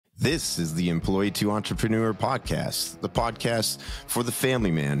This is the Employee to Entrepreneur podcast, the podcast for the family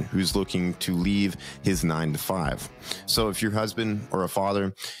man who's looking to leave his 9 to 5. So if you're a husband or a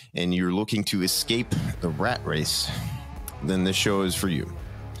father and you're looking to escape the rat race, then this show is for you.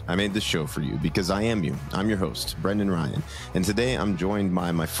 I made this show for you because I am you. I'm your host, Brendan Ryan. And today I'm joined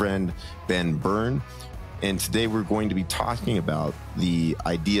by my friend, Ben Byrne. And today we're going to be talking about the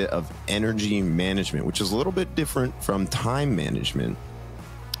idea of energy management, which is a little bit different from time management.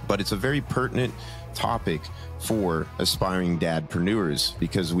 But it's a very pertinent topic for aspiring dadpreneurs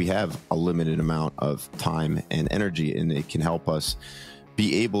because we have a limited amount of time and energy, and it can help us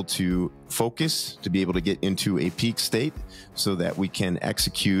be able to focus, to be able to get into a peak state so that we can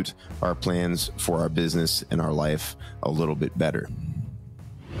execute our plans for our business and our life a little bit better.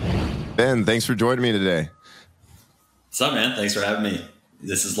 Ben, thanks for joining me today. What's up, man? Thanks for having me.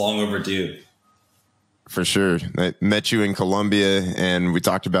 This is long overdue. For sure. I met you in Colombia and we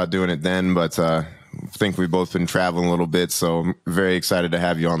talked about doing it then, but I think we've both been traveling a little bit. So I'm very excited to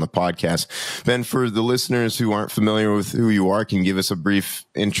have you on the podcast. Ben, for the listeners who aren't familiar with who you are, can you give us a brief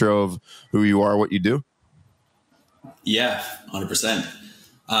intro of who you are, what you do? Yeah, 100%.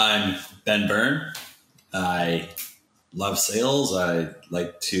 I'm Ben Byrne. I love sales. I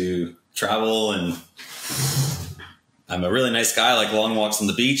like to travel, and I'm a really nice guy. I like long walks on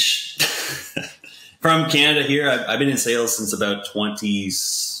the beach. From Canada here, I've been in sales since about probably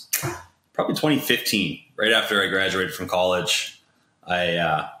 2015, right after I graduated from college.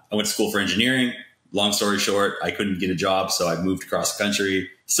 I went to school for engineering. Long story short, I couldn't get a job, so I moved across the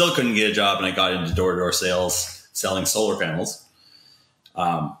country. Still couldn't get a job, and I got into door-to-door sales, selling solar panels,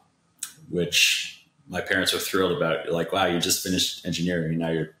 which my parents were thrilled about. They're like, wow, you just finished engineering, and now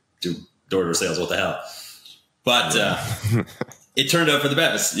you're doing door-to-door sales. What the hell? But it turned out for the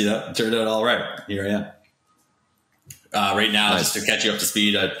best, you know. It turned out all right. Here I am. Right now, nice. Just to catch you up to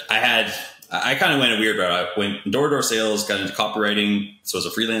speed, I kind of went a weird route. I went door-to-door sales, got into copywriting. So I was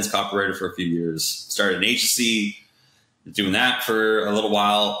a freelance copywriter for a few years. Started an agency, doing that for a little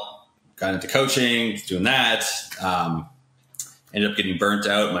while. Got into coaching, doing that. Ended up getting burnt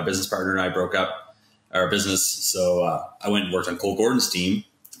out. My business partner and I broke up our business. So I went and worked on Cole Gordon's team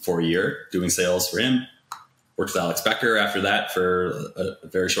for a year, doing sales for him. Worked with Alex Becker after that for a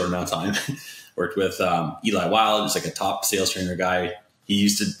very short amount of time. Worked with Eli Wild, who's like a top sales trainer guy. He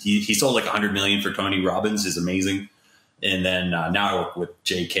sold like 100 million for Tony Robbins, is amazing. And then now I work with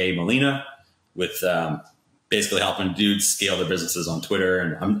JK Molina with basically helping dudes scale their businesses on Twitter.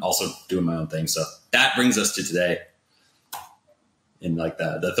 And I'm also doing my own thing. So that brings us to today in like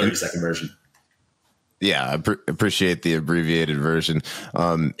the 30-second version. Yeah, I appreciate the abbreviated version.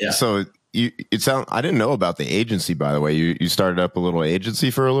 Yeah. So I didn't know about the agency, by the way. You started up a little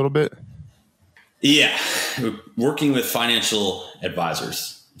agency for a little bit? Yeah. Working with financial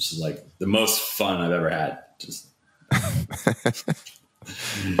advisors, which is like the most fun I've ever had. Just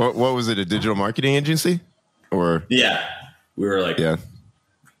what was it? A digital marketing agency? Or yeah. We were like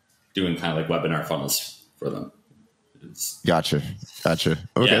doing kind of like webinar funnels for them. Gotcha. Okay.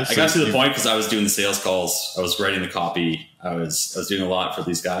 Yeah, I got to the point because I was doing the sales calls. I was writing the copy. I was doing a lot for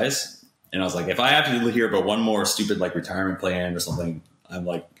these guys. And I was like, if I have to hear about one more stupid like retirement plan or something, I'm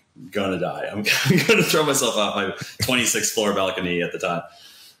like gonna die. I'm gonna throw myself off my 26th floor balcony at the time.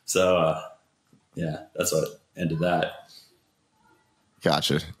 So yeah, that's what ended that.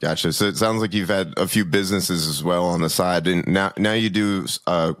 Gotcha. So it sounds like you've had a few businesses as well on the side, and now you do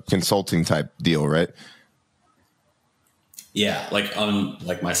a consulting type deal, right? Yeah, like on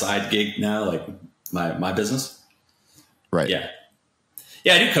like my side gig now, like my business. Right.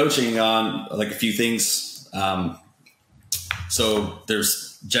 Yeah, I do coaching on like a few things. So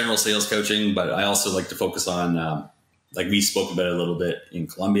there's general sales coaching, but I also like to focus on, like we spoke about it a little bit in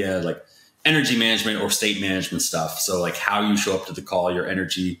Colombia, like energy management or state management stuff. So like how you show up to the call, your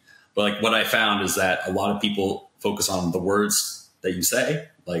energy. But like what I found is that a lot of people focus on the words that you say.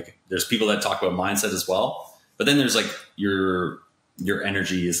 Like there's people that talk about mindset as well, but then there's like your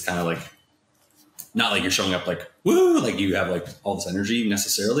energy is kind of like, not like you're showing up like, woo, like you have like all this energy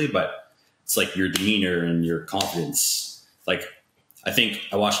necessarily, but it's like your demeanor and your confidence. Like, I think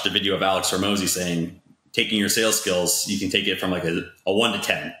I watched a video of Alex Hormozy saying, taking your sales skills, you can take it from like a 1 to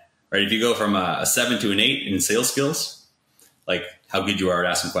 10, right? If you go from a 7 to an 8 in sales skills, like how good you are at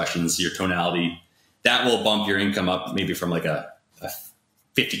asking questions, your tonality, that will bump your income up maybe from like a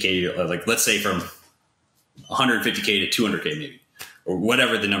 50K, like let's say from 150K to 200K maybe. Or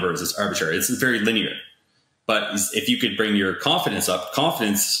whatever the number is, it's arbitrary. It's very linear. But if you could bring your confidence up,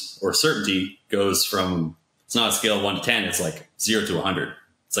 confidence or certainty goes from, it's not a scale of 1 to 10, it's like 0 to 100.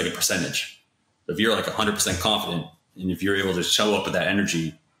 It's like a percentage. If you're like 100% confident, and if you're able to show up with that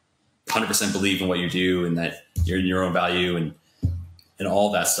energy, 100% believe in what you do and that you're in your own value and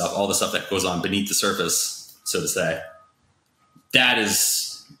all that stuff, all the stuff that goes on beneath the surface, so to say, that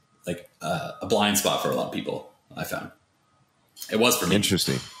is like a blind spot for a lot of people. I found it was for me.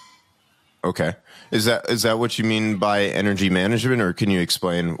 Interesting. Okay. Is that what you mean by energy management, or can you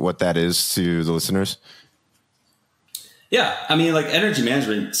explain what that is to the listeners? Yeah. I mean, like energy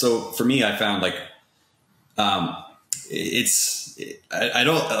management. So for me, I found like, I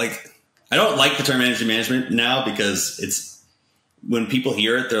don't like the term energy management now, because it's, when people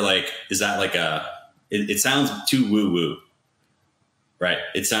hear it, they're like, is that like it sounds too woo woo, right?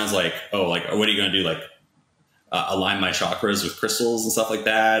 It sounds like, oh, like, what are you going to do? Like align my chakras with crystals and stuff like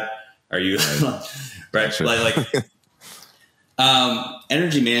that. Are you right? Sure. Like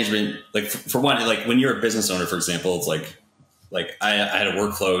energy management, like for one, like when you're a business owner, for example, it's like I had a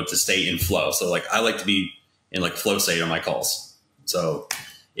workflow to stay in flow. So like I like to be in like flow state on my calls. So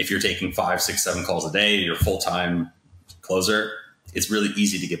if you're taking 5, 6, 7 calls a day, you're a full-time closer, it's really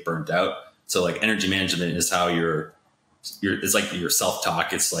easy to get burnt out. So like energy management is how it's like your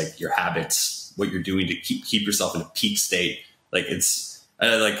self-talk. It's like your habits, what you're doing to keep yourself in a peak state. Like it's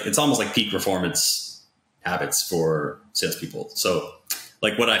almost like peak performance habits for salespeople. So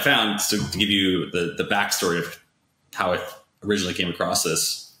like what I found, to give you the backstory of how I originally came across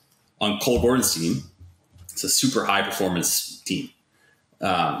this, on Cole Gordon's team, it's a super high performance team.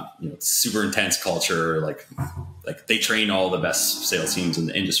 It's super intense culture. Like they train all the best sales teams in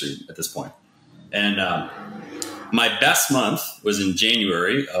the industry at this point. And my best month was in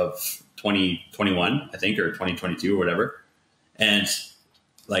January of 2021, I think, or 2022 or whatever. And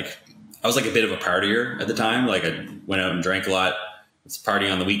like, I was like a bit of a partier at the time. Like I went out and drank a lot. It's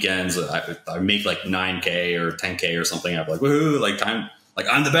partying on the weekends. I make like 9K or 10K or something. I'm like, woohoo, like time, like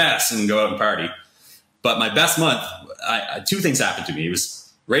I'm the best, and go out and party. But my best month, two things happened to me. It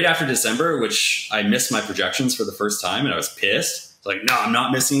was right after December, which I missed my projections for the first time, and I was pissed. It's like, no, I'm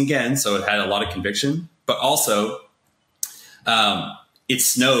not missing again. So it had a lot of conviction. But also, it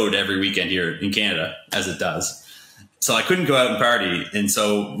snowed every weekend here in Canada, as it does. So I couldn't go out and party. And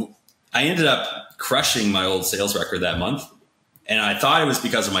so I ended up crushing my old sales record that month. And I thought it was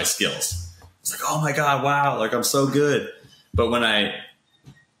because of my skills. It's like, oh my God, wow, like I'm so good. But when I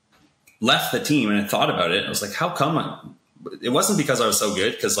left the team and I thought about it, I was like, how come? It wasn't because I was so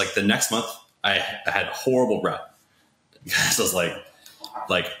good, because like the next month I had a horrible rep. So I was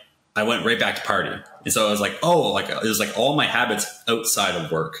like I went right back to partying. And so I was like, oh, like it was like all my habits outside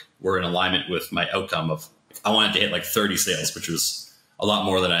of work were in alignment with my outcome of, I wanted to hit like 30 sales, which was a lot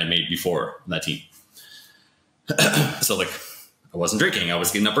more than I made before on that team. So like I wasn't drinking. I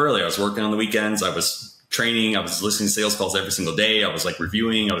was getting up early. I was working on the weekends. I was training. I was listening to sales calls every single day. I was like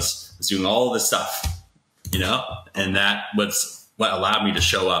reviewing. I was doing all this stuff, and that was what allowed me to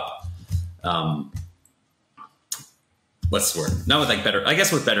show up. What's the word? Not with like better, I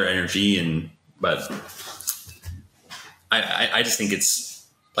guess with better energy, but I just think it's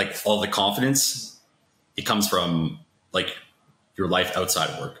like all the confidence, it comes from like your life outside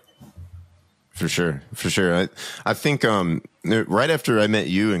of work. For sure. I think right after I met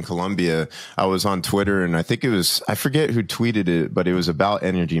you in Colombia, I was on Twitter, and I think I forget who tweeted it, but it was about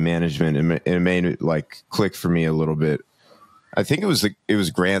energy management, and it made it like click for me a little bit. I think it was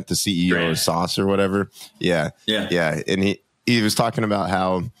Grant, the CEO of Sauce or whatever. Yeah. And he was talking about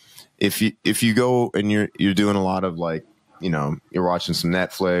how if you go and you're doing a lot of like, you're watching some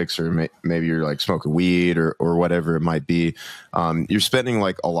Netflix, or maybe you're like smoking weed or whatever it might be. You're spending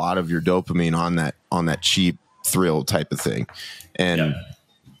like a lot of your dopamine on that cheap thrill type of thing. And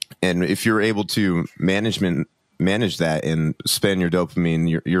if you're able to manage that and spend your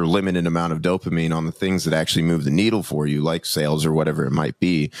dopamine, your limited amount of dopamine on the things that actually move the needle for you, like sales or whatever it might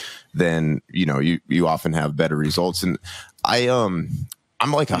be, then, you often have better results. And I'm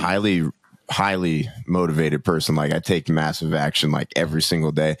like a highly motivated person. Like I take massive action like every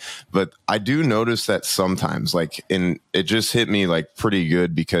single day, but I do notice that sometimes and it just hit me like pretty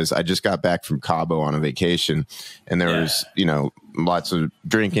good, because I just got back from Cabo on a vacation, and there was, lots of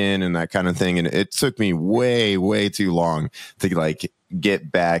drinking and that kind of thing. And it took me way, way too long to like get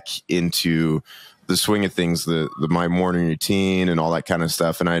back into the swing of things, my morning routine and all that kind of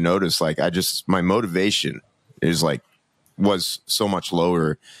stuff. And I noticed like, my motivation was so much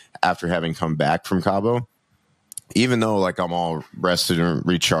lower after having come back from Cabo, even though like I'm all rested and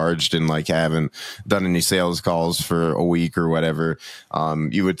recharged and like I haven't done any sales calls for a week or whatever.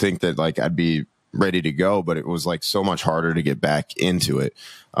 You would think that like I'd be ready to go, but it was like so much harder to get back into it.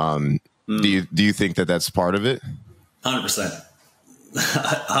 Do you think that that's part of it? 100%.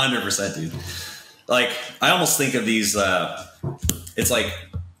 100%, dude. Like I almost think of these, it's like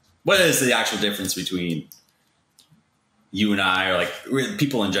what is the actual difference between you and I, or like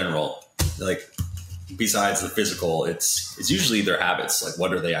people in general, like besides the physical, it's usually their habits. Like,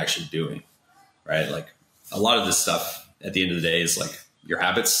 what are they actually doing? Right. Like a lot of this stuff at the end of the day is like your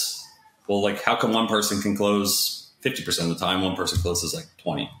habits. Well, like how come one person can close 50% of the time, one person closes like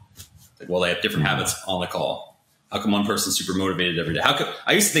 20? Like, well, they have different habits on the call. How come one person's super motivated every day? How come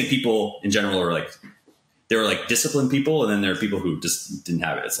I used to think people in general are like, they were like disciplined people, and then there are people who just didn't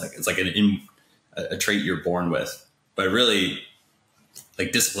have it. It's like a trait you're born with. But really,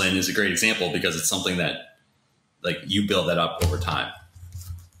 like discipline is a great example because it's something that like you build that up over time.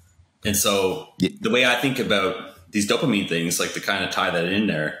 And so the way I think about these dopamine things, like to kind of tie that in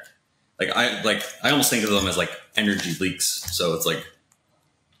there, I almost think of them as like energy leaks. So it's like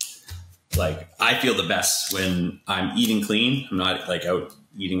I feel the best when I'm eating clean. I'm not like out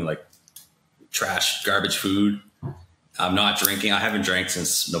eating like trash, garbage food. I'm not drinking. I haven't drank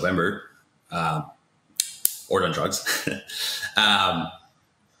since November, or done drugs.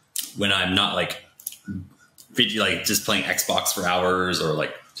 When I'm not like just playing Xbox for hours, or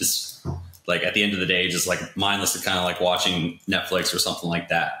like just like at the end of the day, just like mindlessly kind of like watching Netflix or something like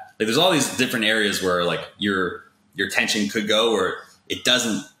that. Like there's all these different areas where like your attention could go, or it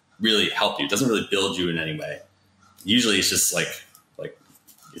doesn't really help you. It doesn't really build you in any way. Usually it's just like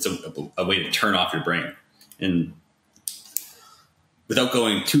it's a way to turn off your brain. And without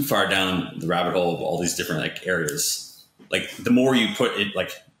going too far down the rabbit hole of all these different like areas, like the more you put it,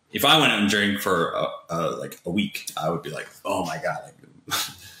 like if I went out and drank for like a week, I would be like, oh my God, like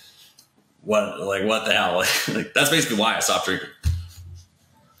what the hell? Like that's basically why I stopped drinking.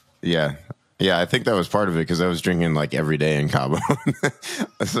 Yeah. Yeah, I think that was part of it because I was drinking like every day in Cabo.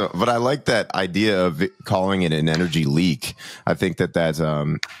 But I like that idea of calling it an energy leak. I think that's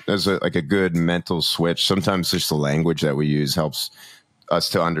like a good mental switch. Sometimes just the language that we use helps us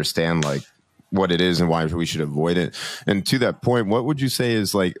to understand like what it is and why we should avoid it. And to that point, what would you say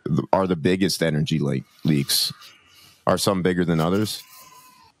is like are the biggest energy leaks? Are some bigger than others?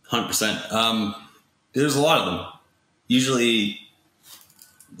 100%. There's a lot of them. Usually,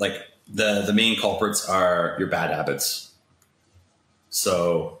 like the main culprits are your bad habits.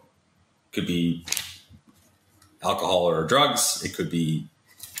 So it could be alcohol or drugs. It could be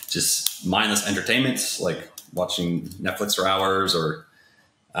just mindless entertainment, like watching Netflix for hours or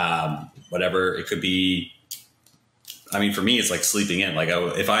whatever. It could be, I mean, for me, it's like sleeping in. Like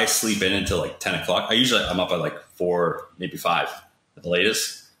if I sleep in until like 10 o'clock, I'm up at like 4, maybe 5 at the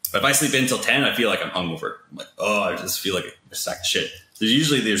latest. But if I sleep in until 10, I feel like I'm hungover. I'm like, oh, I just feel like a sack of shit.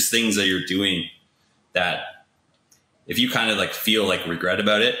 There's things that you're doing that if you kind of like feel like regret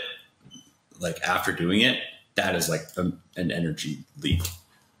about it, like after doing it, that is like an energy leak.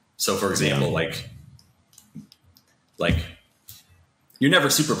 So for example, like you're never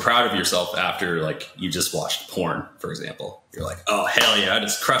super proud of yourself after like you just watched porn, for example. You're like, oh hell yeah, I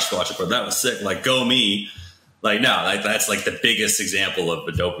just crushed watching porn. That was sick. Like go me. Like no, like that's like the biggest example of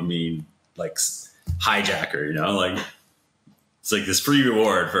a dopamine like hijacker, you know, like it's like this free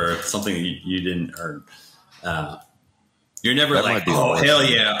reward for something you didn't earn. You're never that like, oh hell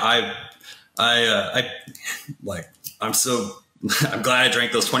yeah, I like I'm glad I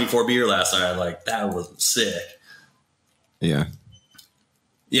drank those 24 beer last night. Like that was sick. Yeah.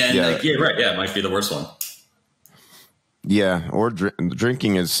 Yeah. And like, yeah. Right. Yeah. It might be the worst one. Yeah. Or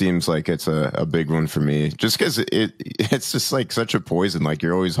drinking seems like it's a big one for me just because it's just like such a poison. Like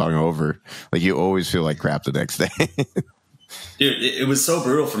you're always hungover. Like you always feel like crap the next day. Dude, it was so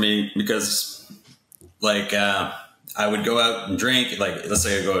brutal for me because like, I would go out and drink, like, let's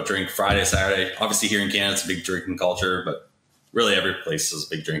say I go out and drink Friday, Saturday. Obviously here in Canada, it's a big drinking culture, but really every place is a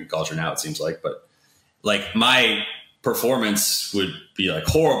big drinking culture now, it seems like. But like my performance would be like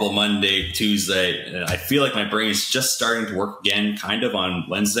horrible Monday, Tuesday. And I feel like my brain is just starting to work again kind of on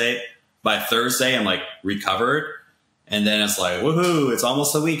Wednesday. By Thursday, I'm like recovered. And then it's like, woohoo, it's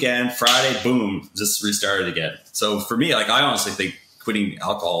almost the weekend. Friday, boom, just restarted again. So for me, like, I honestly think quitting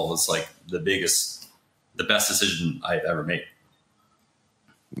alcohol was like the best decision I've ever made.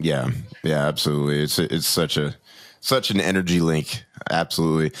 Yeah. Yeah, absolutely. It's such an energy link.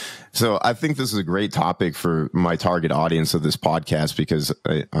 Absolutely. So I think this is a great topic for my target audience of this podcast because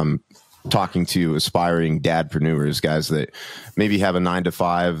I'm talking to aspiring dadpreneurs, guys that maybe have a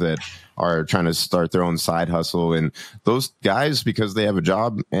 9-to-5 that are trying to start their own side hustle. And those guys, because they have a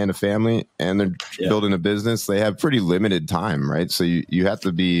job and a family and they're building a business, they have pretty limited time, right? So you have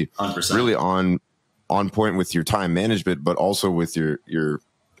to be 100%. Really on point with your time management, but also with your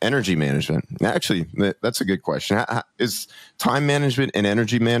energy management. Actually, that's a good question. Is time management and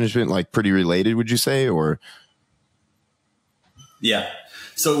energy management like pretty related, would you say? Or yeah.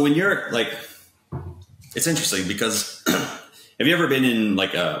 So when you're like, it's interesting because have you ever been in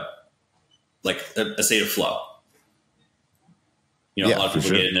like a state of flow? You know, a lot of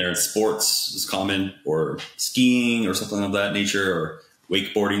people get in there. Sports is common, or skiing or something of that nature, or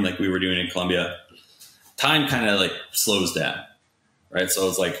wakeboarding like we were doing in Colombia. Time kind of like slows down, right? So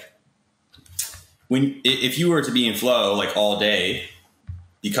it's like if you were to be in flow like all day,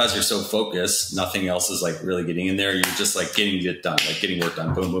 because you're so focused, nothing else is like really getting in there. You're just like getting it done, like getting work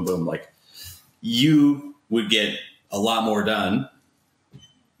done, boom, boom, boom. Like you would get a lot more done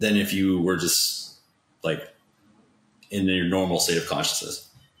than if you were just like in your normal state of consciousness.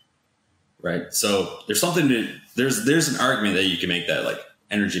 Right. So there's there's an argument that you can make that like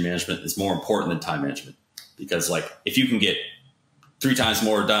energy management is more important than time management, because like if you can get 3 times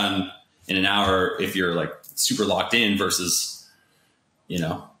more done in an hour, if you're like super locked in versus, you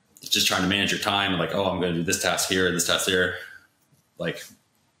know, just trying to manage your time and like, oh, I'm going to do this task here and this task there. Like,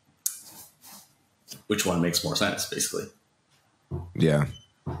 which one makes more sense, basically? Yeah.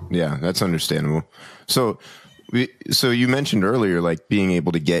 Yeah, that's understandable. So you mentioned earlier, like being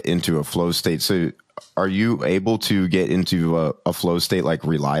able to get into a flow state. So are you able to get into a flow state like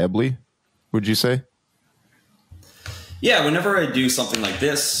reliably, would you say? Yeah. Whenever I do something like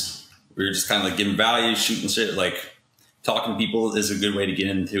this, we're just kind of like giving value, shooting shit, like talking to people is a good way to get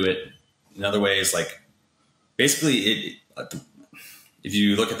into it. Another way is like, basically if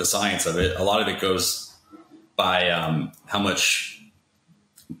you look at the science of it, a lot of it goes by how much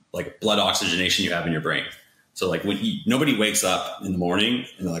like blood oxygenation you have in your brain. So like when nobody wakes up in the morning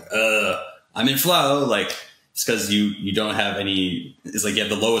and they're like, I'm in flow. Like it's because you don't have any, it's like you have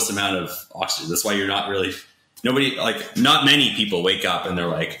the lowest amount of oxygen. That's why you're not really, not many people wake up and they're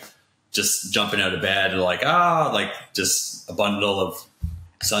like just jumping out of bed and like, like just a bundle of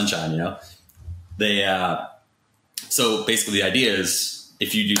sunshine, you know? So basically the idea is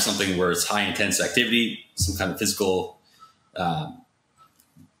if you do something where it's high intense activity, some kind of physical,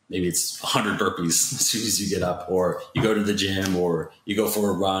 maybe it's 100 burpees as soon as you get up, or you go to the gym, or you go for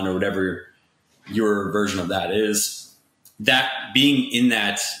a run, or whatever your version of that is, that being in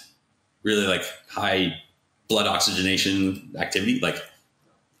that really like high blood oxygenation activity, like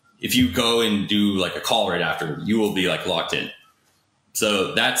if you go and do like a call right after, you will be like locked in.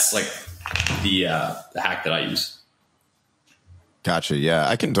 So that's like the hack that I use. Gotcha. Yeah,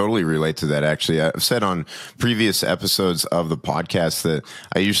 I can totally relate to that. Actually, I've said on previous episodes of the podcast that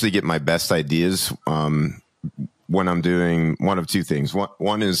I usually get my best ideas when I'm doing one of two things.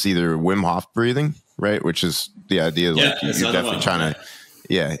 One is either Wim Hof breathing, right? Which is the idea like you're definitely trying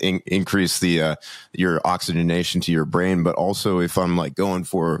to increase the your oxygenation to your brain, but also if I'm like going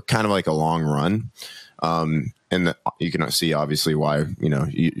for kind of like a long run, and you can see obviously why, you know,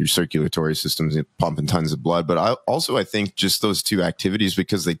 your circulatory system's pumping tons of blood. But I think just those two activities,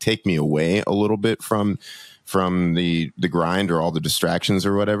 because they take me away a little bit from the grind or all the distractions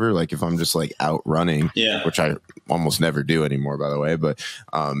or whatever. Like if I'm just like out running, which I almost never do anymore, by the way. But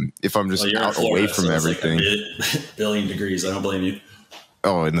if I'm just out away from everything, like a billion degrees, I don't blame you.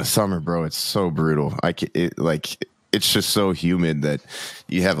 Oh, in the summer, bro, it's so brutal. It's just so humid that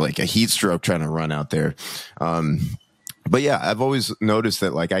you have like a heat stroke trying to run out there. But yeah, I've always noticed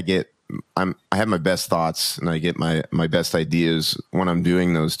that like I have my best thoughts and I get my best ideas when I'm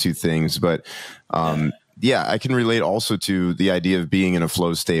doing those two things. But yeah, I can relate also to the idea of being in a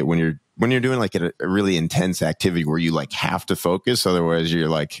flow state when you're doing like a really intense activity where you like have to focus, otherwise you're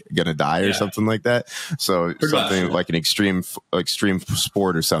like gonna die or something like that. So something like an extreme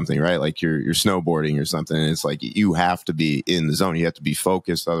sport or something, right? Like you're snowboarding or something. And it's like you have to be in the zone. You have to be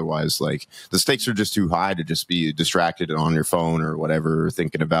focused, otherwise like the stakes are just too high to just be distracted on your phone or whatever, or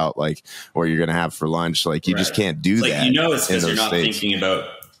thinking about like what you're gonna have for lunch. Like you just can't do that. You know, it's because you're not thinking about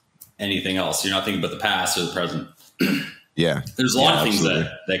anything else. You're not thinking about the past or the present. Yeah. There's a lot of things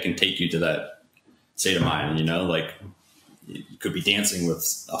that can take you to that state of mind, you know, like you could be dancing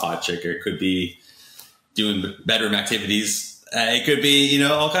with a hot chick, or it could be doing bedroom activities. It could be, you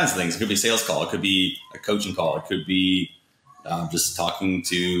know, all kinds of things. It could be a sales call. It could be a coaching call. It could be just talking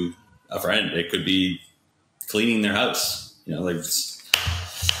to a friend. It could be cleaning their house, you know, like,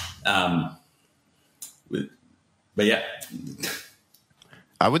 but yeah.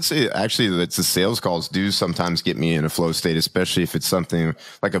 I would say actually that the sales calls do sometimes get me in a flow state, especially if it's something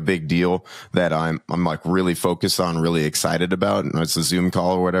like a big deal that I'm like really focused on, really excited about. And it's a Zoom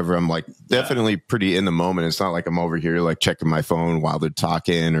call or whatever. I'm like definitely pretty in the moment. It's not like I'm over here like checking my phone while they're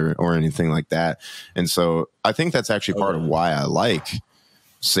talking or anything like that. And so I think that's actually part of why I like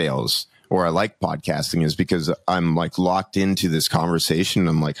sales or I like podcasting, is because I'm like locked into this conversation.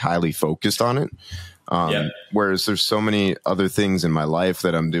 I'm like highly focused on it. Whereas there's so many other things in my life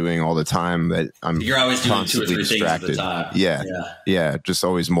that I'm doing all the time that you're always doing constantly 2 or 3 distracted. things at the time. Yeah. Just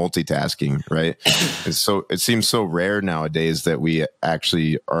always multitasking. Right. It seems so rare nowadays that we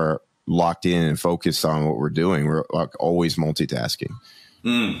actually are locked in and focused on what we're doing. We're like always multitasking.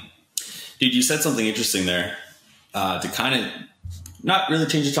 Dude, you said something interesting there, to kind of not really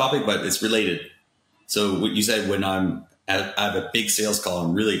change the topic, but it's related. So what you said, when I have a big sales call,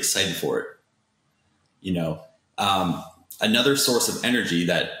 I'm really excited for it. Another source of energy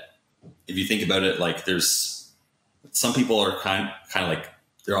that, if you think about it, like there's some people are kind of like,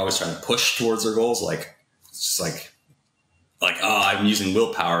 they're always trying to push towards their goals. Like, it's just like, oh, I'm using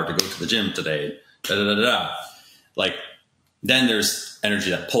willpower to go to the gym today. Like, then there's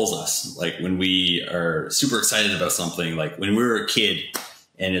energy that pulls us. Like when we are super excited about something, like when we were a kid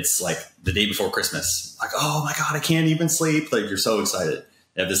and it's like the day before Christmas, like, oh my God, I can't even sleep. Like, you're so excited.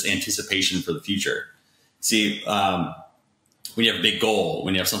 You have this anticipation for the future. See, when you have a big goal,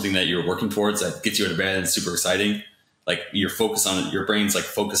 when you have something that you're working towards that gets you out of bed and it's super exciting, like you're focused on it, your brain's like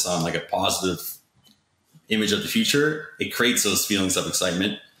focused on like a positive image of the future. It creates those feelings of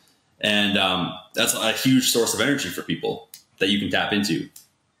excitement. And that's a huge source of energy for people that you can tap into.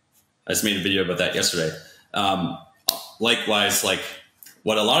 I just made a video about that yesterday. Likewise, like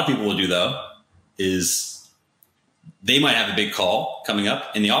what a lot of people will do though, is they might have a big call coming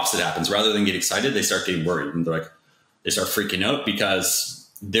up and the opposite happens. Rather than get excited, they start getting worried and they start freaking out because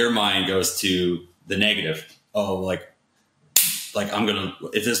their mind goes to the negative. Oh, like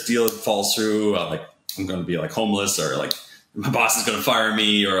if this deal falls through, I'm going to be like homeless, or like my boss is going to fire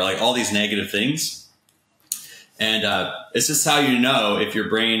me, or like all these negative things. And it's just how you know if your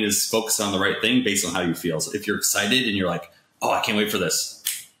brain is focused on the right thing based on how you feel. So if you're excited and you're like, oh, I can't wait for this,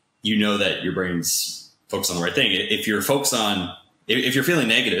 you know that your brain's focused on the right thing. If you're focused on, if you're feeling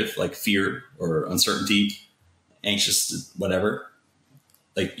negative, like fear or uncertainty, anxious, whatever,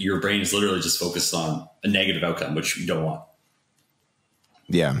 like your brain is literally just focused on a negative outcome, which you don't want.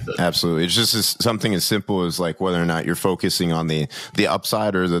 Yeah, absolutely. It's just something as simple as like whether or not you're focusing on the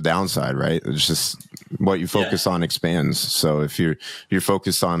upside or the downside, right? It's just what you focus on expands. So if you're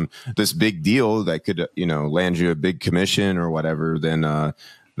focused on this big deal that could, land you a big commission or whatever,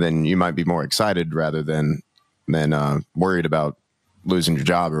 then you might be more excited rather than worried about losing your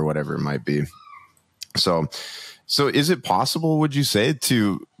job or whatever it might be. So is it possible, would you say,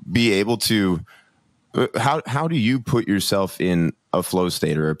 to be able to, how do you put yourself in a flow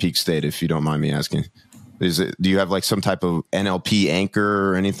state or a peak state, if you don't mind me asking? Do you have like some type of NLP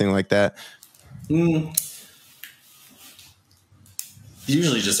anchor or anything like that?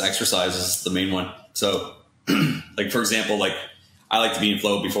 Usually just exercise is the main one. So like, for example, like I like to be in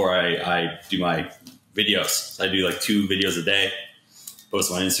flow before I do my videos. So I do like 2 videos a day, post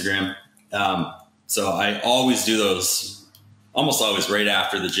them on Instagram. So I always do those almost always right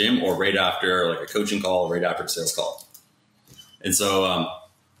after the gym or right after like a coaching call, right after a sales call. And so,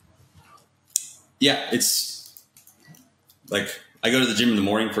 it's like I go to the gym in the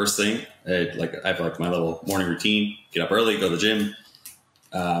morning first thing. I have like my little morning routine, get up early, go to the gym.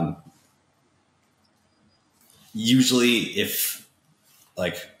 Usually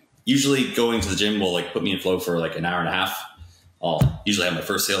going to the gym will like put me in flow for like an hour and a half. I'll usually have my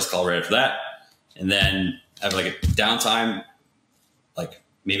first sales call right after that. And then I have like a downtime. Like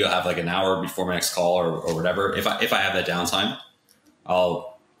maybe I'll have like an hour before my next call or whatever. If I have that downtime,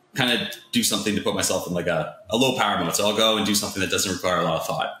 I'll kind of do something to put myself in like a low power mode. So I'll go and do something that doesn't require a lot of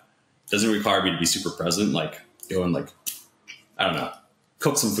thought. It doesn't require me to be super present. Like go and like, I don't know,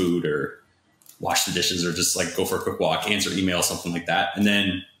 cook some food or wash the dishes or just like go for a quick walk, answer email, something like that. And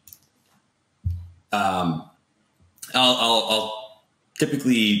then, I'll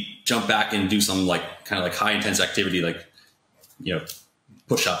typically jump back and do some like kind of like high intense activity, like,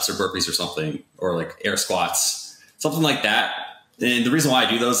 push-ups or burpees or something, or like air squats, something like that. And the reason why I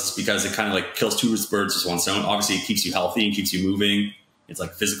do those is because it kind of like kills 2 birds with one stone. Obviously it keeps you healthy and keeps you moving. It's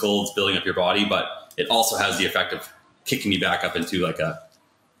like physical, it's building up your body, but it also has the effect of kicking me back up into like a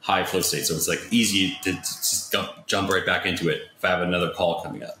high flow state. So it's like easy to just jump right back into it if I have another call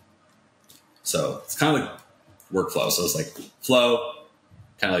coming up. So it's kind of like workflow. So it's like flow,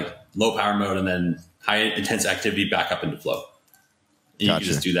 kind of like low power mode, and then high intense activity back up into flow. And you can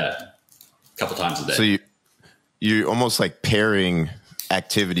just do that a couple times a day. So you almost like pairing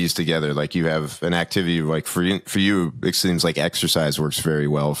activities together. Like you have an activity like for you, it seems like exercise works very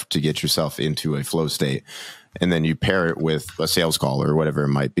well to get yourself into a flow state. And then you pair it with a sales call or whatever it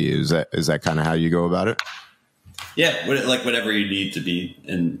might be. Is that kind of how you go about it? Yeah. Like whatever you need to be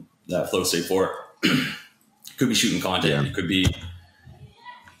in that flow state for. It could be shooting content. Yeah. It could be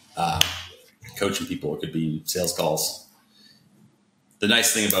coaching people. It could be sales calls. The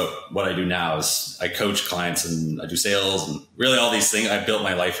nice thing about what I do now is I coach clients and I do sales and really all these things. I built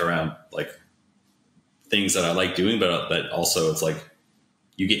my life around like things that I like doing, but also it's like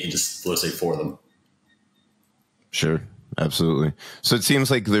you get into flow state for them. Sure. Absolutely. So it seems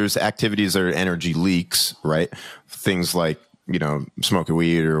like there's activities that are energy leaks, right? Things like, you know, smoking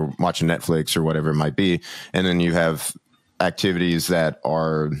weed or watching Netflix or whatever it might be. And then you have activities that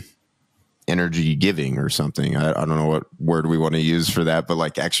are energy giving or something. I don't know what word we want to use for that, but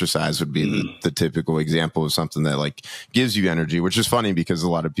like exercise would be the typical example of something that like gives you energy, which is funny because a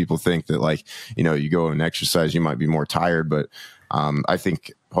lot of people think that like, you know, you go and exercise, you might be more tired, but I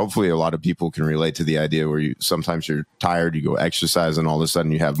think hopefully a lot of people can relate to the idea where sometimes you're tired, you go exercise and all of a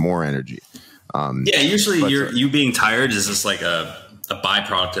sudden you have more energy. Yeah, usually you being tired is just like a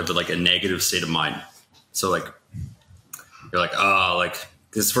byproduct of like a negative state of mind. So like you're like, oh, like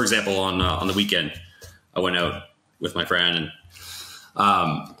because for example on the weekend I went out with my friend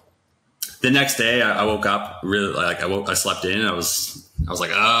and the next day I woke up really like I slept in. I was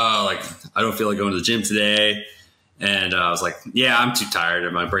like, oh, like I don't feel like going to the gym today. And I was like, yeah, I'm too tired.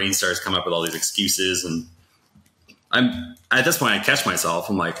 And my brain starts coming up with all these excuses. And I'm at this point, I catch myself.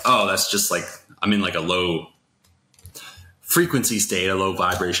 I'm like, oh, that's just like, I'm in like a low frequency state, a low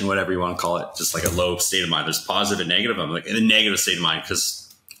vibration, whatever you want to call it. Just like a low state of mind. There's positive and negative. I'm like in a negative state of mind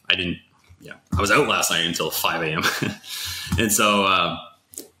because I was out last night until 5 a.m. And so,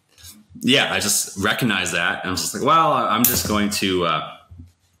 I just recognized that. And I was just like, well, I'm just going to,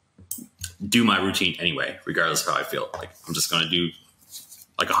 do my routine anyway, regardless of how I feel. Like I'm just going to do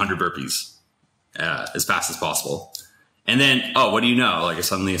like 100 burpees as fast as possible. And then, what do you know? Like I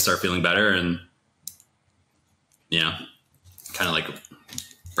suddenly start feeling better and, you know, kind of like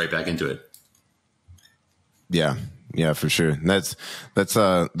right back into it. Yeah. Yeah, for sure. And that's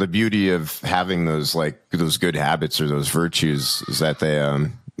the beauty of having those good habits or those virtues is that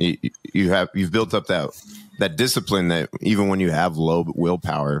they, you've built up that discipline that even when you have low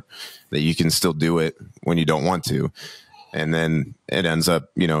willpower, that you can still do it when you don't want to. And then it ends up,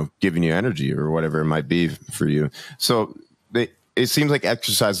 you know, giving you energy or whatever it might be for you. So it seems like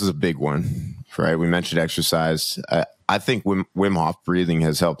exercise is a big one, right? We mentioned exercise. I think Wim Hof breathing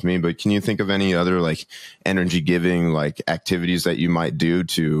has helped me, but can you think of any other like energy giving, like activities that you might do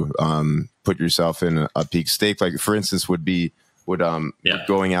to put yourself in a peak state? Like for instance, would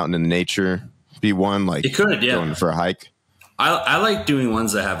going out into nature be one? Like it could, yeah. Going for a hike. I like doing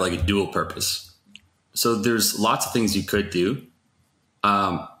ones that have like a dual purpose. So there's lots of things you could do.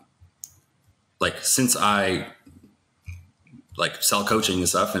 Like since I like sell coaching and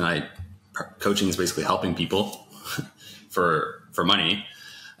stuff, and coaching is basically helping people for money.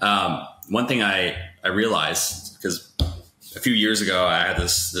 One thing I realized, because a few years ago I had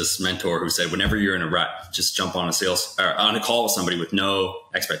this mentor who said, whenever you're in a rut, just jump on on a call with somebody with no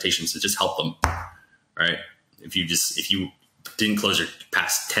expectations to just help them. Right. If you didn't close your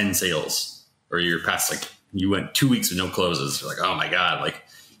past 10 sales, or your past, like you went 2 weeks with no closes, you're like, oh my God, like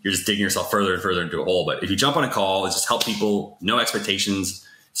you're just digging yourself further and further into a hole. But if you jump on a call, it's just help people, no expectations,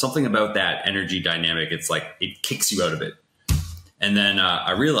 something about that energy dynamic. It's like, it kicks you out of it. And then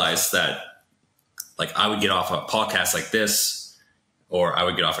I realized that like I would get off a podcast like this, or I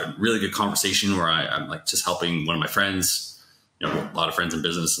would get off a really good conversation where I'm like just helping one of my friends, you know, a lot of friends in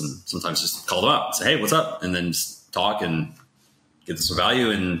business, and sometimes just call them up and say, hey, what's up? And then just talk and get some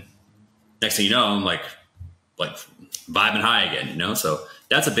value. And next thing you know, I'm like vibing high again, you know? So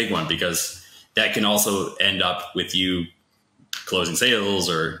that's a big one, because that can also end up with you closing sales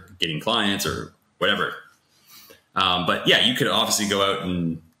or getting clients or whatever. But yeah, you could obviously go out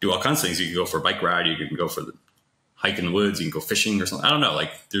and do all kinds of things. You can go for a bike ride. You can go for the hike in the woods. You can go fishing or something. I don't know.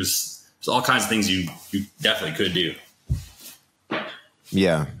 Like there's all kinds of things you definitely could do.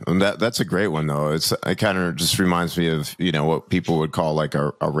 Yeah, and that's a great one though. It kind of just reminds me of, you know, what people would call like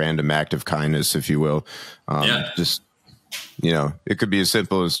a random act of kindness, if you will. Just, you know, it could be as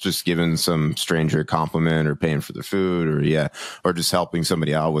simple as just giving some stranger a compliment, or paying for their food, or just helping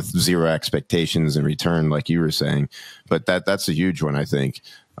somebody out with zero expectations in return, like you were saying. But that's a huge one, I think.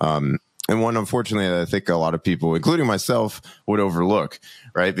 And one, unfortunately, that I think a lot of people, including myself, would overlook,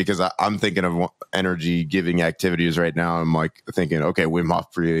 right? Because I'm thinking of energy giving activities right now. I'm like thinking, okay, Wim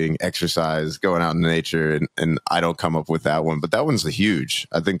Hof breathing, exercise, going out in nature, and I don't come up with that one. But that one's huge.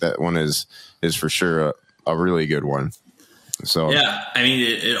 I think that one is for sure a really good one. So yeah, I mean,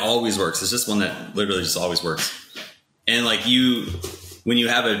 it always works. It's just one that literally just always works. And like when you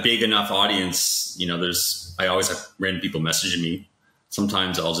have a big enough audience, you know, I always have random people messaging me.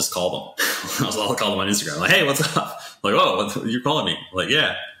 Sometimes I'll just call them. I'll call them on Instagram. Like, hey, what's up? Like, oh, you're calling me? Like,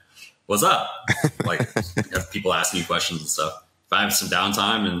 yeah. what's up? Like, have people asking you questions and stuff. If I have some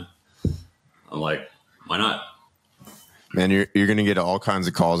downtime, and I'm like, why not? Man, you're going to get all kinds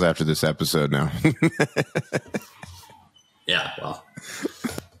of calls after this episode now. Yeah, well,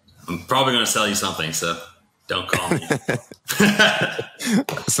 I'm probably going to sell you something, so don't call me.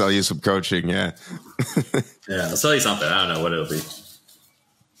 Sell you some coaching, yeah. Yeah, I'll sell you something. I don't know what it'll be.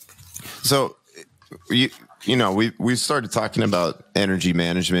 So, we started talking about energy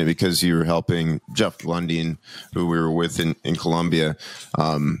management because you were helping Jeff Lundy, who we were with in Colombia,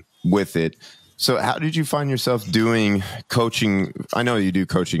 with it. So how did you find yourself doing coaching? I know you do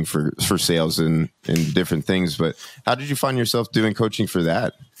coaching for sales and different things, but how did you find yourself doing coaching for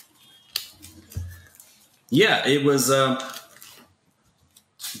that? Yeah, it was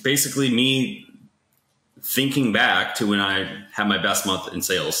basically me thinking back to when I had my best month in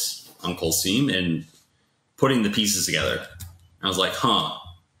sales on Cold Steam and putting the pieces together. I was like,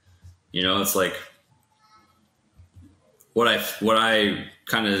 it's like what I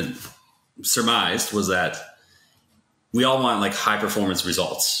kind of surmised was that we all want like high performance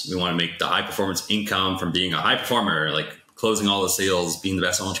results. We want to make the high performance income from being a high performer, like closing all the sales, being the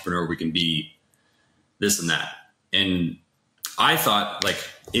best entrepreneur we can be, this and that. And I thought, like,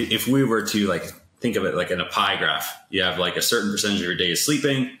 if we were to like think of it like in a pie graph, you have like a certain percentage of your day is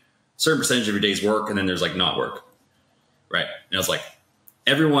sleeping, a certain percentage of your day is work, and then there's like not work. Right. And I was like,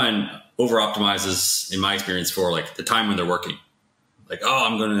 everyone over optimizes in my experience for like the time when they're working. Like,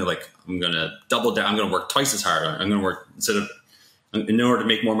 I'm going to double down. I'm going to work twice as hard. I'm going to work in order to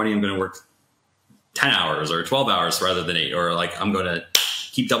make more money, I'm going to work 10 hours or 12 hours rather than 8, or like, I'm going to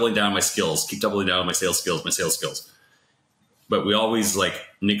keep doubling down on my skills, keep doubling down on my sales skills. But we always like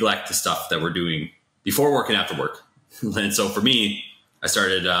neglect the stuff that we're doing before work and after work. And so for me, I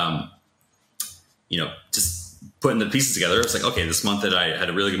started, just putting the pieces together. It's like, okay, this month that I had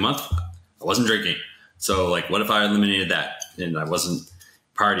a really good month, I wasn't drinking. So like, what if I eliminated that? And I wasn't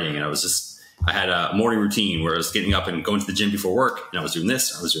partying, and I had a morning routine where I was getting up and going to the gym before work, and I was doing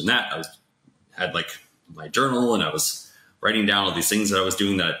this, I was doing that. Had like my journal, and I was writing down all these things that I was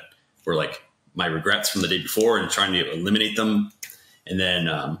doing that were like my regrets from the day before and trying to eliminate them. And then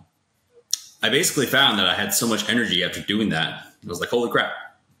I basically found that I had so much energy after doing that. I was like, holy crap.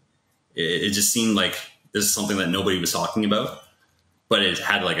 It just seemed like this is something that nobody was talking about, but it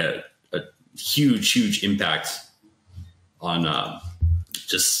had like a huge impact on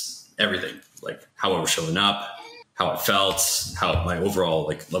just everything, like how I was showing up, how it felt, how my overall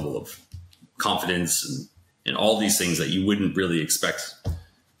like level of confidence and all these things that you wouldn't really expect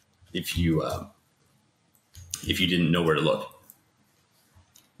if you didn't know where to look.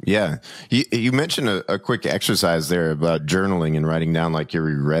 Yeah. You mentioned a quick exercise there about journaling and writing down like your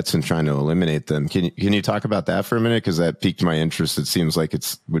regrets and trying to eliminate them. Can you talk about that for a minute? Because that piqued my interest. It seems like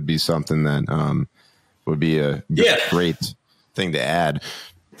would be something that would be a great thing to add.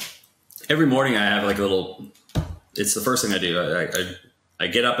 Every morning I have like it's the first thing I do. I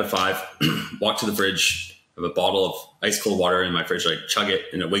get up at 5, walk to the fridge, have a bottle of ice cold water in my fridge. I chug it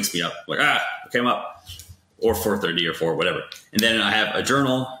and it wakes me up. I'm like, okay, I'm up. Or 4:30 or 4, whatever. And then I have a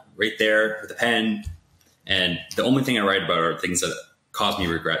journal right there with a pen. And the only thing I write about are things that cause me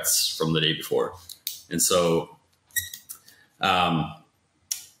regrets from the day before. And so at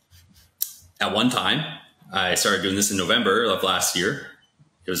one time, I started doing this in November of last year.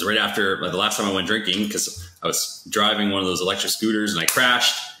 It was right after the last time I went drinking, because I was driving one of those electric scooters and I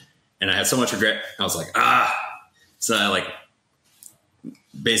crashed and I had so much regret. I was like, So I like,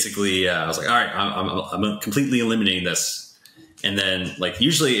 basically, I was like, all right, I'm completely eliminating this. And then like,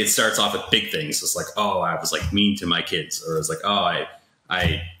 usually it starts off with big things. It's like, I was like mean to my kids, or it's like, I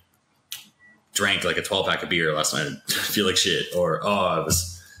drank like a 12-pack of beer last night and I feel like shit. Or, I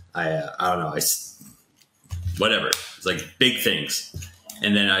don't know. Whatever. It's like big things.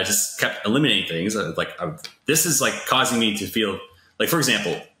 And then I just kept eliminating things. This is like causing me to feel like, for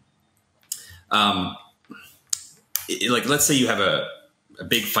example, like, let's say you have a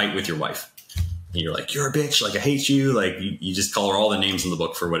big fight with your wife and you're like, you're a bitch. Like, I hate you. Like you just call her all the names in the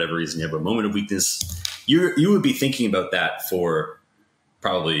book for whatever reason. You have a moment of weakness. You would be thinking about that for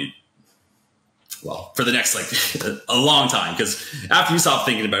probably, for the next, like a long time. Cause after you stop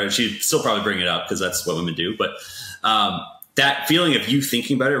thinking about it, she'd still probably bring it up, cause that's what women do. But, that feeling of you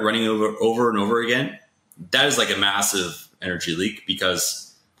thinking about it, running over and over again, that is like a massive energy leak,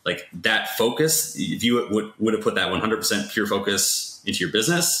 because like that focus, if you would have put that 100% pure focus into your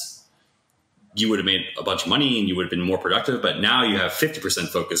business, you would have made a bunch of money and you would have been more productive. But now you have 50%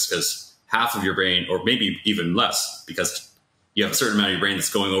 focus, because half of your brain, or maybe even less, because you have a certain amount of your brain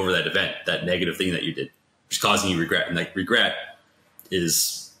that's going over that event, that negative thing that you did, which is causing you regret. And like regret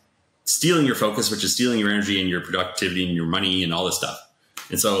is stealing your focus, which is stealing your energy and your productivity and your money and all this stuff.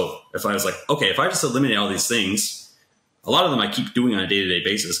 And so if I was like, okay, if I just eliminate all these things, a lot of them I keep doing on a day-to-day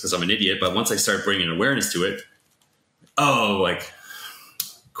basis because I'm an idiot. But once I start bringing awareness to it, like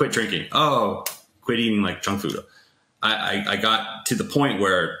quit drinking. Quit eating like junk food. I got to the point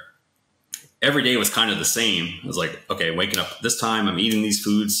where every day was kind of the same. I was like, okay, waking up this time, I'm eating these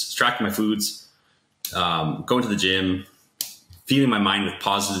foods, tracking my foods, going to the gym, feeding my mind with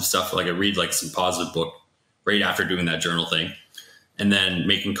positive stuff. Like I read like some positive book right after doing that journal thing, and then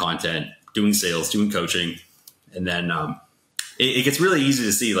making content, doing sales, doing coaching. And then it gets really easy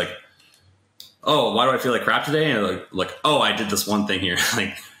to see like, oh, why do I feel like crap today? And like, oh, I did this one thing here.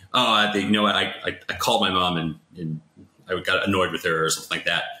 Like, oh, I think, you know what? I called my mom and I got annoyed with her or something like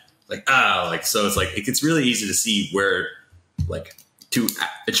that. Like, so it's like, it gets really easy to see where, like, to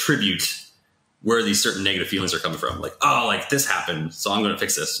attribute where these certain negative feelings are coming from. Like, oh, like this happened, so I'm going to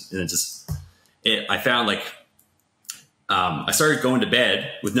fix this. And I found like, I started going to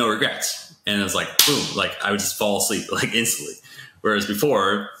bed with no regrets. And it was like, boom, like I would just fall asleep like instantly. Whereas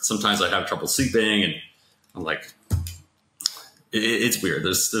before, sometimes I'd have trouble sleeping and I'm like, it's weird.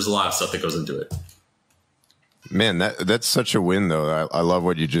 There's a lot of stuff that goes into it. Man, that's such a win, though. I love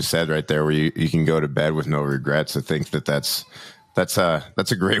what you just said right there, where you can go to bed with no regrets. I think that's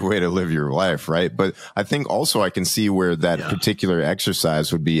a great way to live your life, right? But I think also I can see where that particular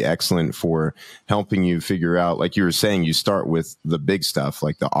exercise would be excellent for helping you figure out, like you were saying, you start with the big stuff,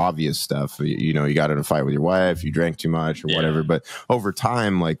 like the obvious stuff. You know, you got in a fight with your wife, you drank too much or whatever. But over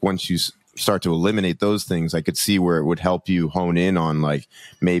time, like once you start to eliminate those things, I could see where it would help you hone in on like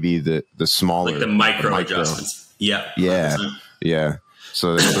maybe the smaller, like the micro adjustments. Yeah. 100%. Yeah.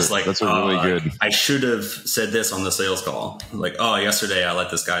 So that's a really good. I should have said this on the sales call. Like, oh, yesterday I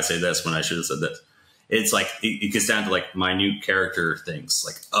let this guy say this when I should have said this. It's like, it gets down to like minute character things.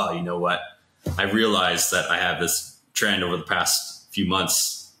 Like, oh, you know what? I realized that I have this trend over the past few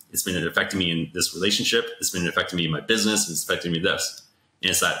months. It's been affecting me in this relationship. It's been affecting me in my business. It's affecting me this. And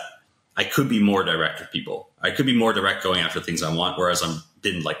it's that I could be more direct with people. I could be more direct going after things I want. Whereas I'm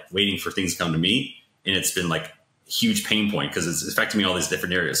been like waiting for things to come to me. And it's been like huge pain point because it's affecting me all these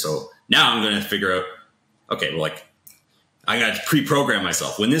different areas. So now I'm going to figure out, okay, well, like I got to pre-program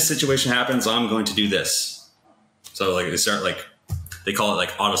myself. When this situation happens, I'm going to do this. So like they call it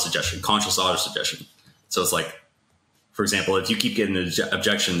like auto-suggestion, conscious auto-suggestion. So it's like, for example, if you keep getting the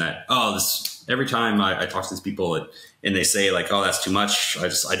objection that, oh, every time I talk to these people and they say like, oh, that's too much.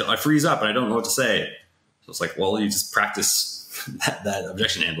 I freeze up and I don't know what to say. So it's like, well, you just practice that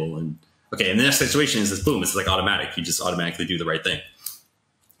objection handle and, okay, and the next situation is this, boom, it's like automatic. You just automatically do the right thing.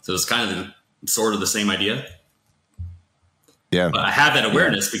 So it's kind of sort of the same idea. Yeah. But I have that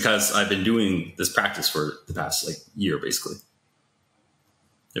awareness because I've been doing this practice for the past like year, basically.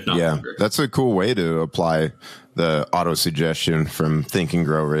 If not longer. That's a cool way to apply the auto suggestion from Think and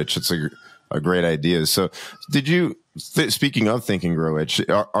Grow Rich. It's a great idea. So speaking of Think and Grow Rich,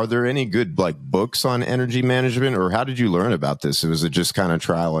 are there any good like books on energy management, or how did you learn about this? Was it just kind of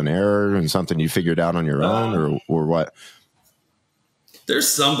trial and error and something you figured out on your own or what? There's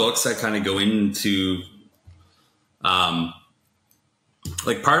some books that kind of go into,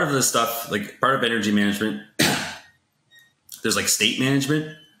 like part of the stuff, like part of energy management, there's like state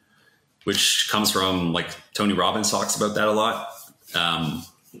management, which comes from like Tony Robbins talks about that a lot.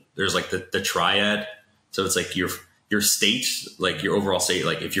 There's like the triad. So it's like your state, like your overall state,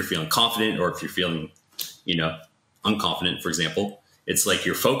 like if you're feeling confident or if you're feeling, unconfident, for example, it's like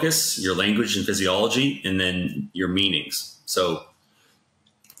your focus, your language and physiology, and then your meanings. So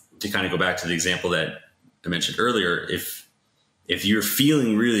to kind of go back to the example that I mentioned earlier, if you're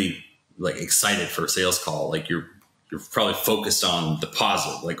feeling really like excited for a sales call, like you're probably focused on the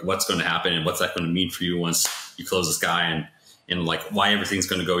positive, like what's going to happen and what's that going to mean for you once you close this guy and like why everything's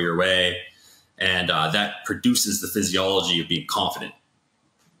going to go your way. And that produces the physiology of being confident.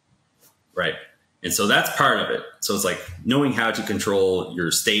 Right. And so that's part of it. So it's like knowing how to control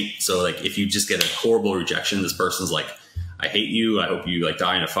your state. So like if you just get a horrible rejection, this person's like, I hate you. I hope you like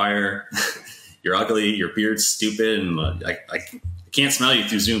die in a fire. You're ugly. Your beard's stupid. And I can't smell you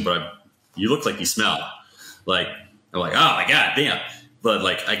through Zoom, but you look like you smell. Like, I'm like, oh my God, damn. But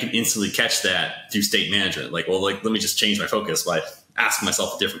like, I can instantly catch that through state management. Like, well, like, let me just change my focus by asking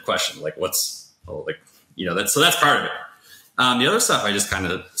myself a different question. Like that's part of it. The other stuff I just kind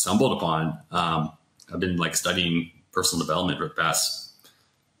of stumbled upon. I've been like studying personal development for the past,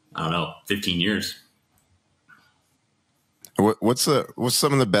 15 years. What's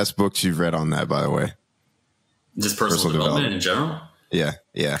some of the best books you've read on that, by the way? Just personal development in general? Yeah.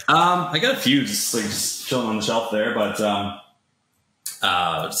 I got a few just chilling on the shelf there, but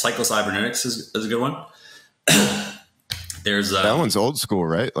Cyclocybernetics is a good one. There's that one's old school,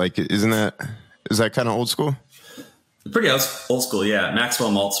 right? Like, is that kind of old school? Pretty old school, yeah.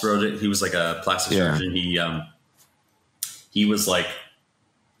 Maxwell Maltz wrote it. He was like a plastic surgeon. He was like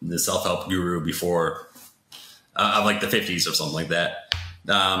the self-help guru before of like the 50s or something like that.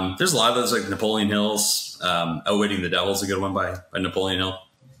 There's a lot of those, like Napoleon Hill's Outwitting the Devil is a good one by Napoleon Hill.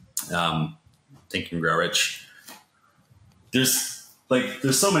 Think and Grow Rich. There's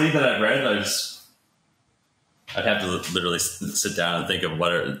so many that I've read. I'd have to literally sit down and think of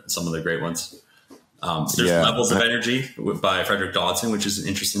what are some of the great ones. There's Levels of Energy by Frederick Dodson, which is an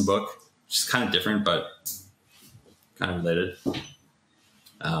interesting book, which is kind of different, but kind of related.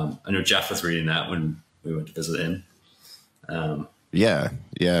 I know Jeff was reading that when we went to visit him.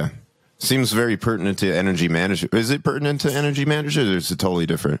 Yeah. Seems very pertinent to energy management. Is it pertinent to energy management, or is it totally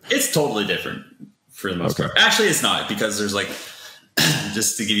different? It's totally different for the most part. Actually, it's not, because there's like,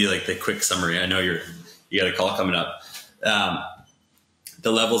 just to give you like the quick summary, I know you got a call coming up.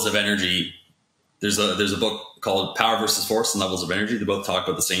 The Levels of Energy, there's a book called Power versus Force and Levels of Energy. They both talk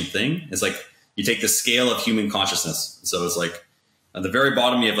about the same thing. It's like you take the scale of human consciousness. So it's like at the very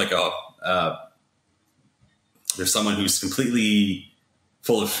bottom, you have like there's someone who's completely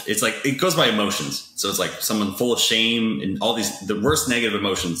full of, it's like, it goes by emotions. So it's like someone full of shame and all these, the worst negative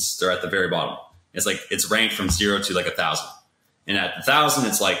emotions, they're at the very bottom. It's like, it's ranked from 0 to like 1,000. And at 1,000,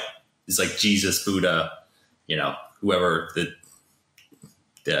 it's like Jesus, Buddha, whoever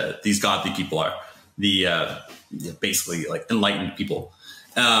these godly people are, basically like enlightened people.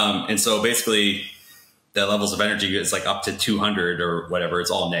 And so basically the levels of energy is like up to 200 or whatever.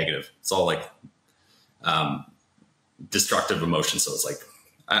 It's all negative. It's all like, destructive emotions. So it's like,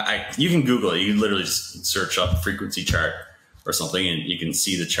 you can Google it. You can literally just search up frequency chart or something and you can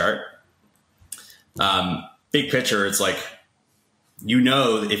see the chart. Big picture, it's like,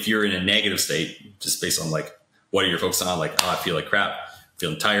 if you're in a negative state, just based on like, what are you focusing on? Like, I feel like crap, I'm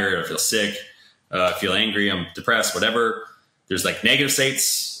feeling tired, I feel sick, I feel angry, I'm depressed, whatever. There's like negative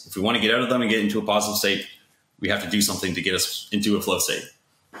states. If we want to get out of them and get into a positive state, we have to do something to get us into a flow state.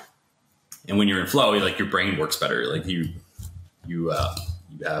 And when you're in flow, your brain works better. Like you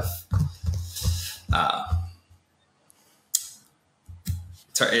have,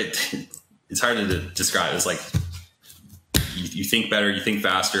 it's hard to describe. It's like, you think better, you think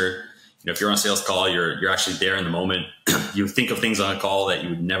faster. If you're on a sales call, you're actually there in the moment. You think of things on a call that you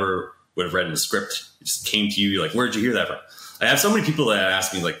would have read in a script. It just came to you. Like, where'd you hear that from? I have so many people that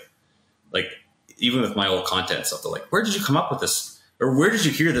ask me, like even with my old content stuff, they're like, where did you come up with this? Or where did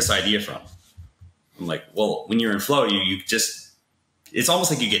you hear this idea from? I'm like, well, when you're in flow, it's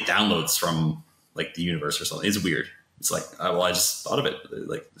almost like you get downloads from like the universe or something. It's weird. It's like, I just thought of it.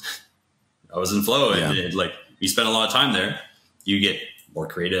 Like, I was in flow and like, you spend a lot of time there, you get more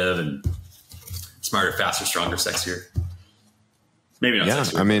creative and smarter, faster, stronger, sexier. Maybe not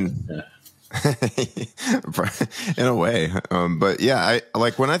sexier. I mean, in a way. But yeah, I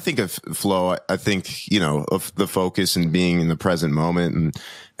like when I think of flow, I think, of the focus and being in the present moment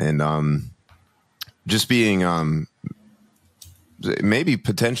and just being maybe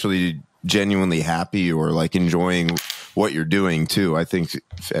potentially genuinely happy or like enjoying what you're doing too. I think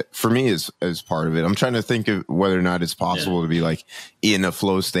for me is part of it. I'm trying to think of whether or not it's possible to be like in a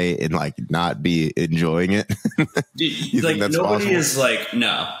flow state and like not be enjoying it. You like nobody possible? Is like,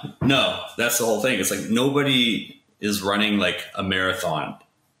 no, that's the whole thing. It's like nobody is running like a marathon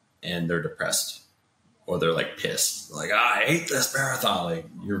and they're depressed or they're like pissed. Like, I hate this marathon. Like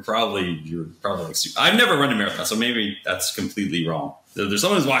you're probably like, I've never run a marathon. So maybe that's completely wrong. There's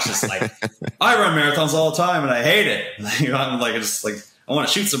someone who's watching this like, I run marathons all the time and I hate it. I'm like, I want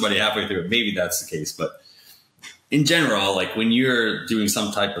to shoot somebody halfway through it. Maybe that's the case. But in general, like when you're doing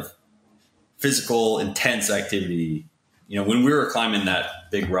some type of physical, intense activity, when we were climbing that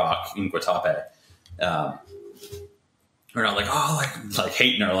big rock in Guatape, we're not like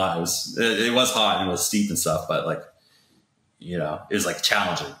hating our lives. It was hot and it was steep and stuff, but like, it was like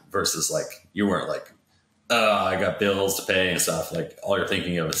challenging versus like, you weren't like, I got bills to pay and stuff. Like all you're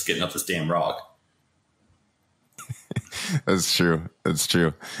thinking of is getting up this damn rock. That's true.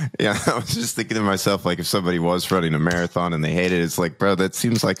 Yeah. I was just thinking to myself, like if somebody was running a marathon and they hate it, it's like, bro, that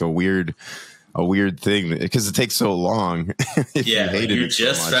seems like a weird thing because it takes so long. You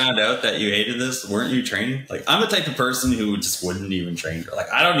just found out that you hated this. Weren't you training? Like I'm the type of person who just wouldn't even train. Like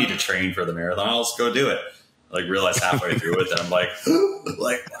I don't need to train for the marathon. I'll just go do it. Like realize halfway through it that I'm like,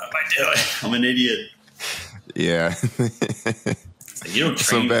 what am I doing? I'm an idiot. Yeah. You don't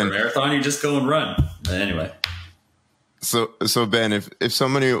train for a marathon, you just go and run. But anyway. So Ben, if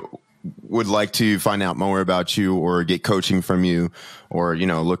somebody would like to find out more about you or get coaching from you or,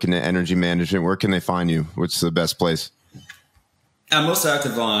 looking at energy management, where can they find you? What's the best place? I'm most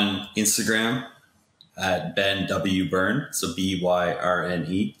active on Instagram at Ben W. Byrne. So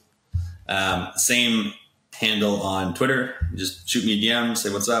Byrne. Same handle on Twitter. Just shoot me a DM, say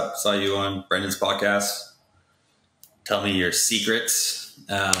what's up. Saw you on Brendan's podcast. Tell me your secrets.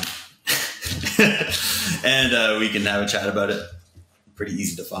 And we can have a chat about it. Pretty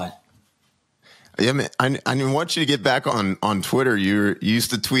easy to find. Yeah, man. I want you to get back on Twitter. You used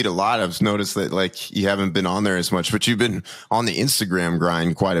to tweet a lot. I've noticed that like you haven't been on there as much, but you've been on the Instagram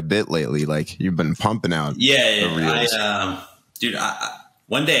grind quite a bit lately. Like you've been pumping out. Yeah.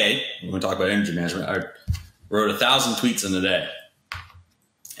 One day when we talk about energy management, I wrote 1,000 tweets in a day,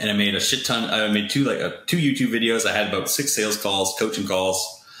 and I made a shit ton. I made two YouTube videos. I had about 6 sales calls, coaching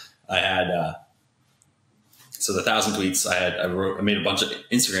calls. I had so the 1,000 tweets. I made a bunch of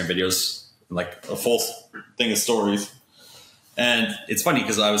Instagram videos. Like a full thing of stories. And it's funny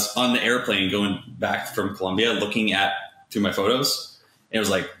because I was on the airplane going back from Colombia looking through my photos. And it was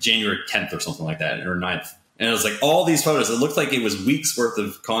like January 10th or something like that, or 9th. And it was like all these photos. It looked like it was weeks worth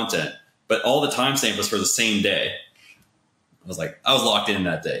of content, but all the timestamp was for the same day. I was locked in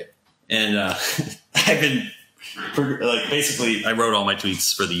that day. And I've been basically I wrote all my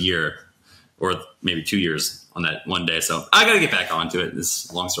tweets for the year or maybe 2 years on that one day. So I got to get back onto it. This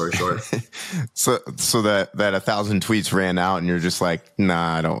is long story short. so that 1,000 tweets ran out and you're just like,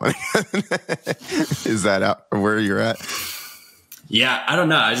 nah, I don't. Is that out where you're at? Yeah. I don't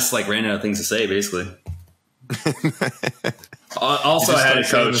know. I just ran out of things to say basically. Also, I had a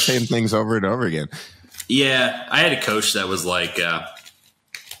coach. The same things over and over again. Yeah. I had a coach that was like,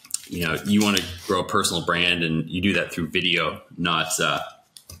 you want to grow a personal brand and you do that through video, not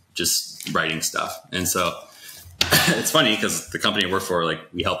just writing stuff. And so it's funny because the company I work for,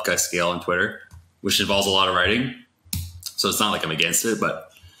 we help guys scale on Twitter, which involves a lot of writing. So it's not like I'm against it,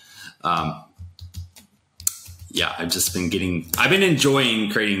 but I've been enjoying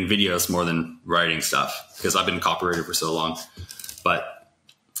creating videos more than writing stuff because I've been a copywriter for so long. But,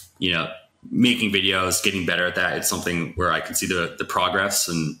 making videos, getting better at that, it's something where I can see the progress,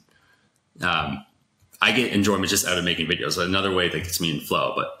 and I get enjoyment just out of making videos. So another way that gets me in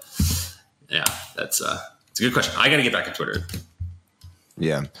flow. But yeah, it's a good question. I got to get back on Twitter.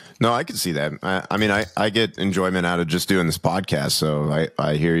 Yeah, no, I can see that. I get enjoyment out of just doing this podcast. So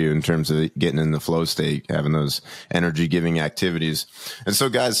I hear you in terms of getting in the flow state, having those energy giving activities. And so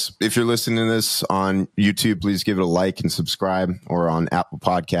guys, if you're listening to this on YouTube, please give it a like and subscribe, or on Apple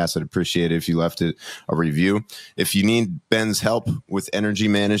Podcasts. I'd appreciate it if you left it a review. If you need Ben's help with energy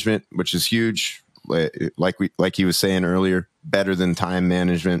management, which is huge, like he was saying earlier, better than time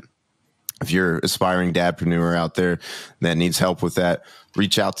management. If you're aspiring dadpreneur out there that needs help with that,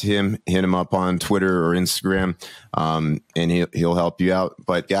 reach out to him, hit him up on Twitter or Instagram, and he'll help you out.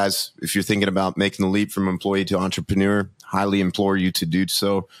 But guys, if you're thinking about making the leap from employee to entrepreneur, highly implore you to do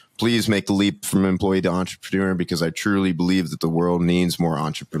so. Please make the leap from employee to entrepreneur, because I truly believe that the world needs more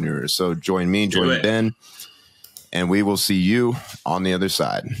entrepreneurs. So join me, join Ben, and we will see you on the other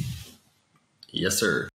side. Yes, sir.